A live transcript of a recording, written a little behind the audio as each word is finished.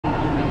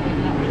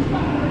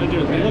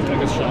Deer, they look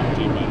like a strong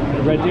team,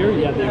 man. Red Deer?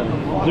 Yeah, they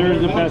are. They're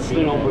the best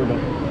in Alberta.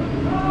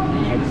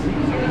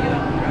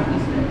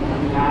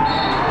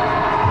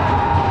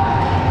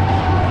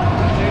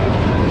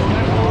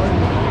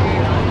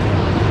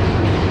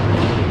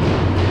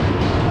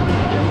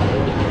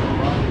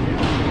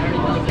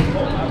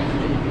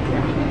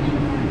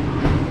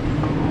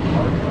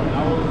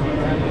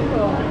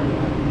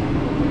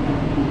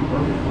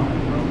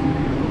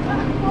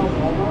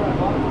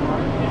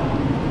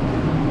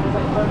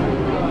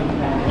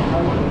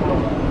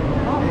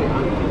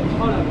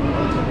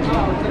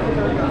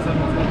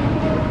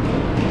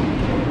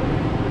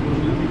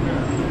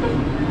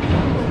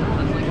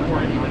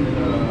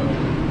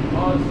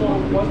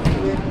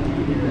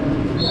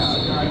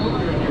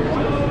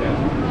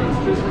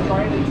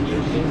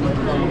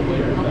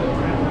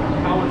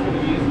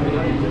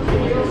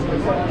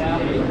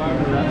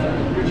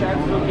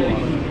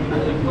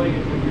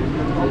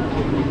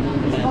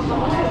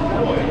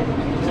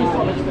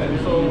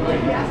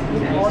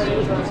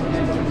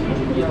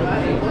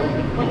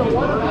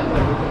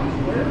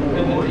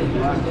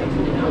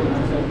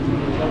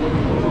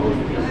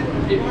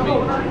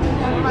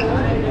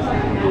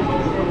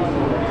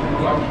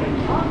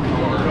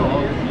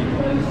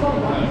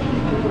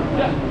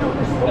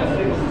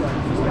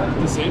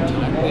 At the same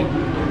time,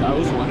 that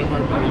was one of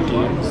our better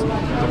games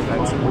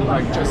defensively.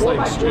 Like, just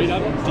like straight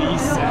up D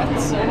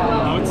sets.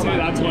 I would say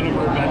that's one of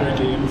our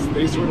better games.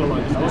 They sort of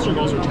like, most of our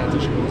goals were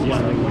transition goals.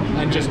 Yeah.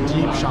 And just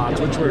deep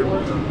shots, which were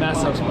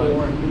mess ups,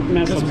 but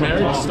just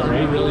Merrick started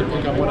to really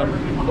pick up what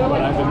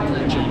I've been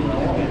preaching.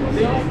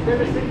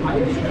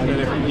 And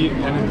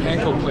then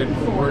Panko played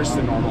worse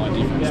than normal on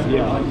defense.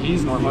 Yeah. Like,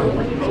 he's normal,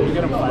 so we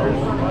get him fired.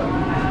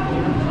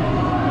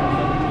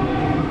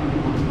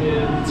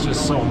 It's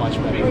just so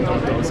much better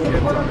without those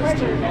kids on this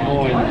team.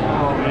 Oh,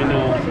 I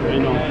know.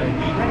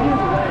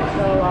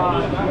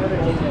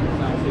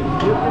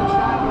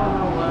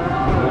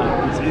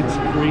 It's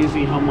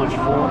crazy how much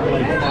 5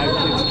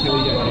 kids kill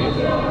you,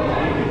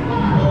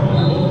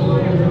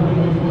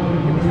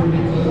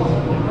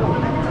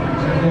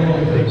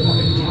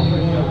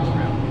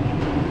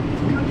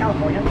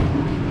 California.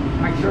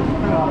 I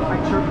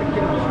chirped the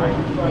kid on the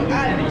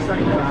line, and he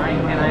started crying,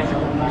 and I...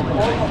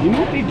 You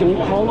know what they don't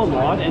call a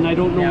lot, and I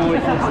don't know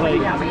if it's like...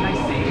 Yeah, it's a nice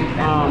save.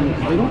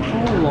 They don't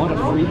call a lot of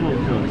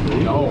freehand calls.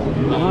 No.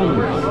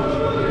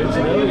 It's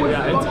really,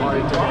 it's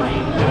hard to... It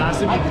has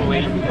to be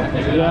blatant.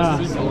 Yeah.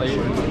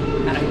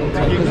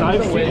 Because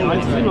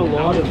I've seen a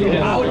lot of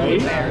it,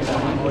 right?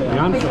 And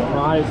I'm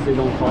surprised they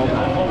don't call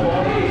that.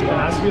 It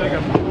has to be like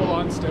a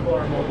full-on stiff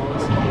arm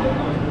almost.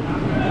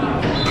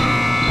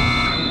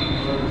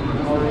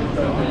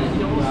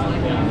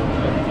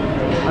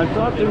 I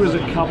thought there was a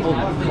couple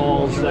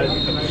calls that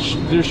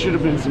there should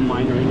have been some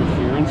minor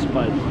interference,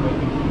 but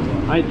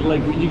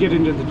you get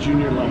into the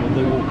junior level,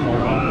 they won't call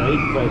that,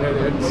 right? But they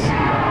missed a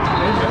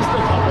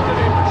couple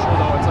today for sure,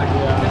 though. It's like,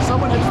 if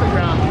someone hits the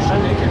ground, you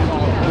should make a call.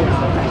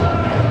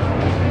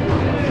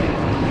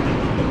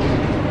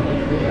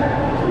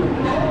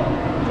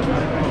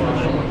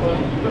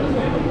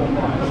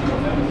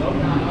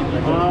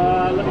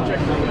 Let me check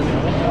something.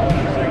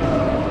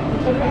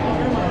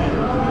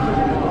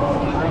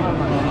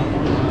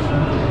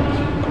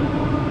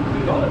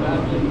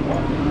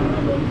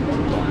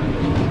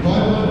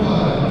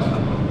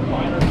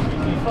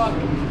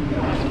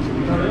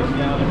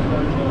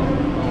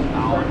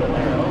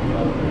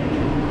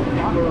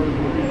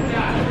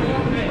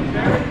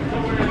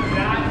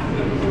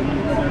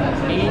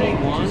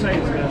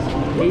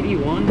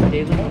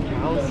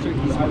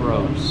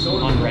 Gross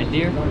on Red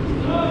Deer.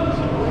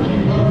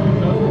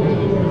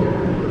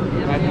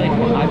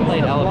 I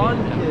played Elevator.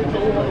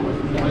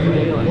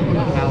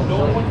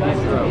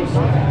 He's gross.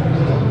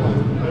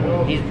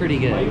 He's pretty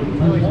good.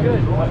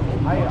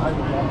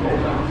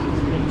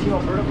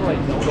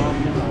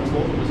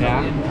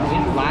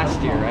 Yeah,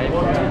 last year, right?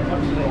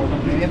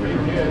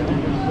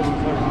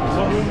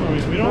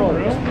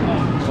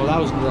 Well, that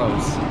was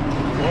gross.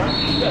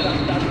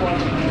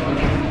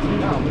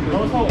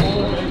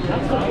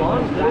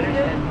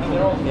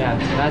 Yeah,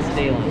 that's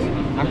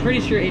Dalen. I'm pretty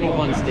sure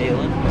 81's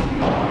Dalen.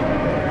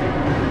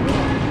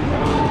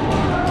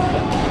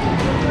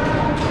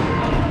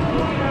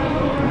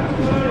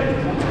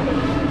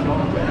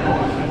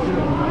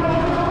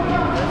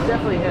 That's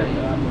definitely him.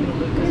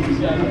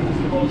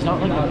 It's not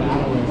like a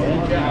battle, is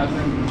it?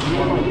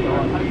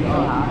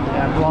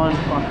 Yeah, blonde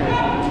fucker.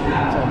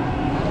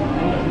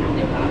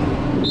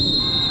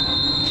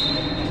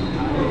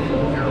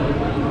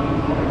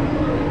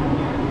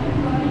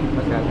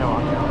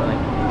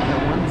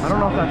 I don't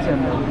know if that's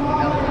him though.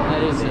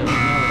 That is him.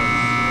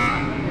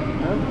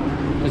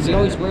 Because he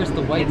always wears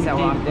the white sleeves. No,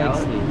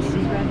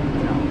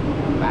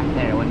 back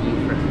there when he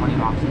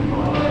walks in the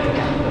door.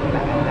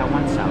 That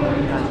one seller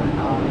he does an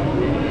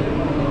elevate.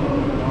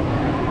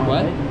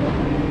 What?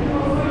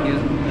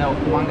 The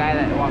one guy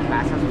that walked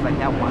past us was like,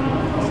 that one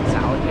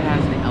salad kid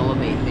has an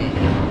elevate bit.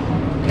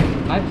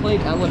 I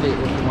played Elevate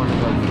with one of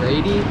them.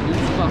 Brady, he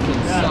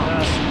fucking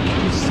sucks.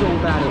 He's so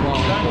bad at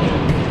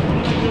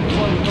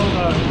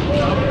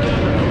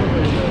long.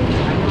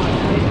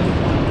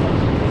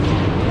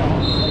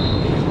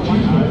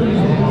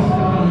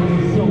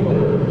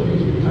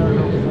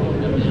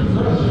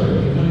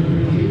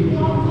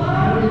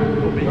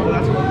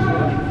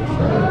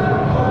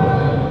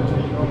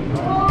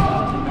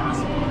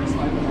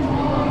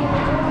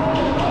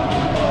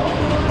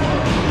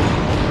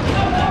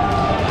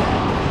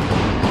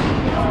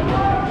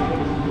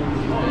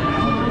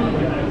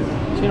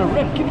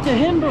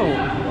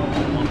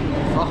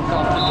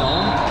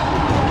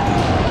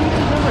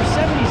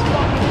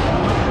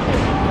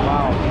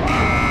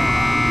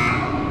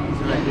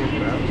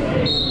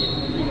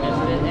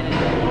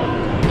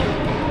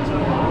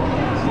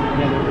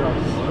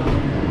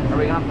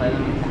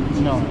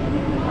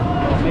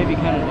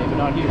 Canada Day, but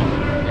not here.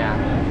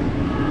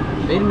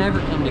 Yeah. They never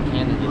come to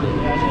Canada Day.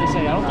 Yeah, I was gonna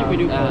say, I don't think we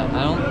do play that.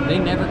 They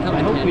never come I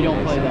to hope Canada we don't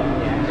Day, play so- that.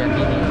 Yeah, me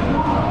neither.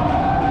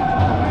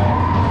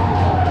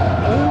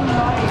 Oh my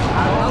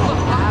How the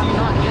fuck do you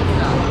not get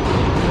that?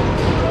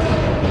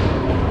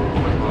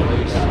 Oh,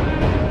 there's...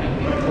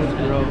 That's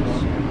gross.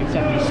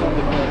 Except you saw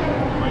the clip.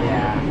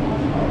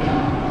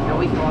 Yeah. No,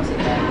 we lost it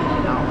back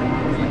and not win.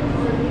 It was like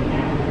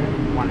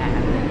one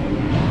half.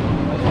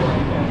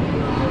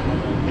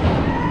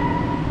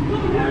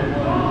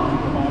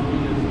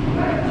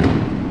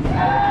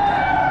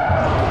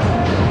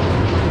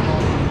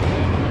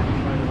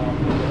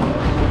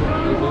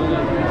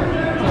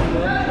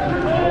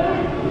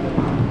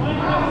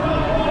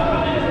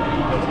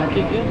 Is that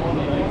kid good?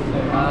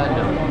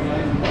 No.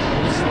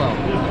 He's slow.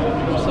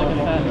 Just like a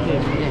fat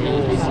kid. Yeah,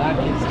 Oh, that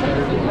kid's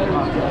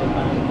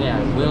terrible. Yeah,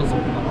 Will's...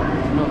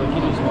 No, the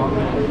kid just walking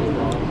over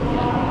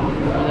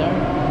there,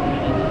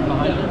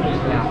 behind him.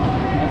 Yeah.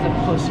 That's a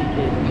pussy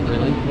kid.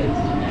 Really?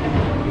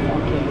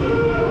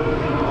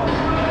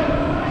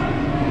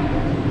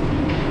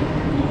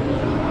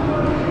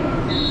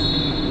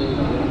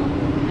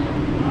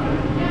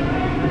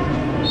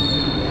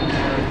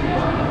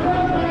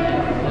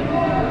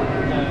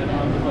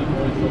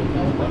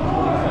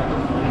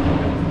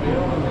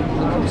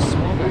 Look how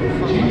small that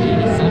fucking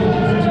 87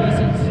 is.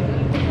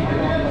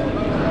 Jesus.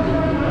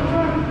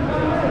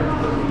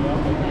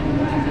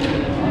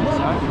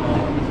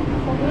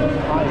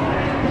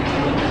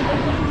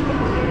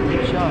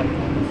 Good shot.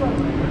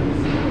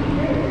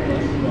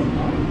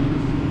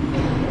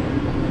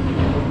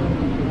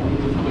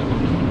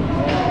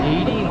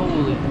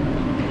 Holy.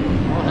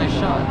 Oh, nice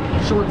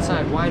shot. Short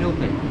side, wide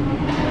open.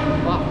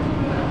 Fuck.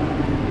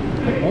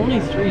 Only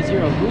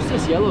 3-0. Who's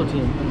this yellow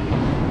team?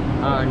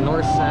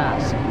 North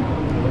Sask.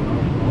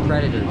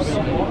 Predators.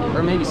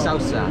 Or maybe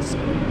South Sask.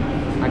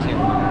 I can't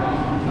remember.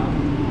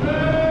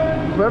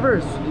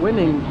 Whoever's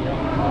winning,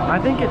 I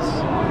think it's...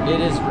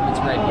 It's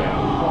red here.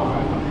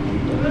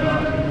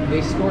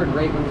 They scored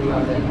right when we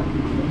got in.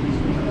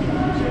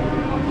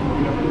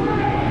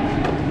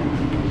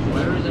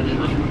 Where is it?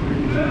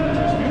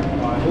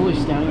 Holy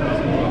standing.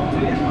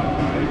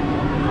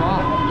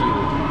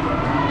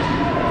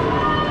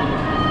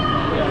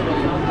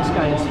 This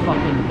guy is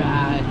fucking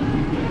bad.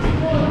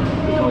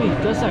 Look how he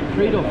does that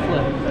cradle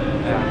flip.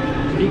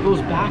 Yeah. He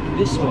goes back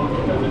this way.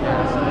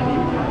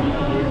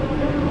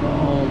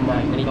 Oh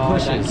my And he god,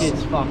 pushes. that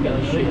kid's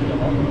fucking shit.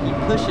 He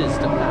pushes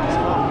to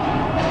pass.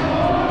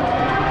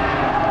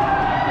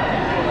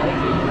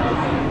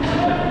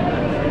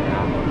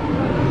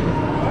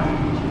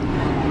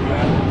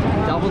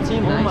 Double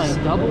team, Oh nice.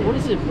 my double? What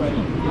is it?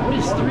 What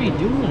is 3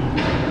 doing?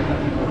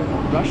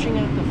 Rushing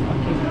at the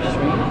fucking streets?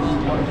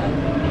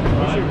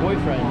 Where's your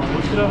boyfriend?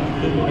 Look it up.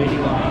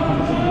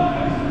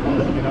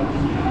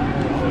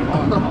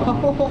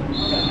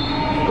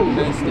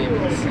 Ben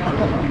Stevens.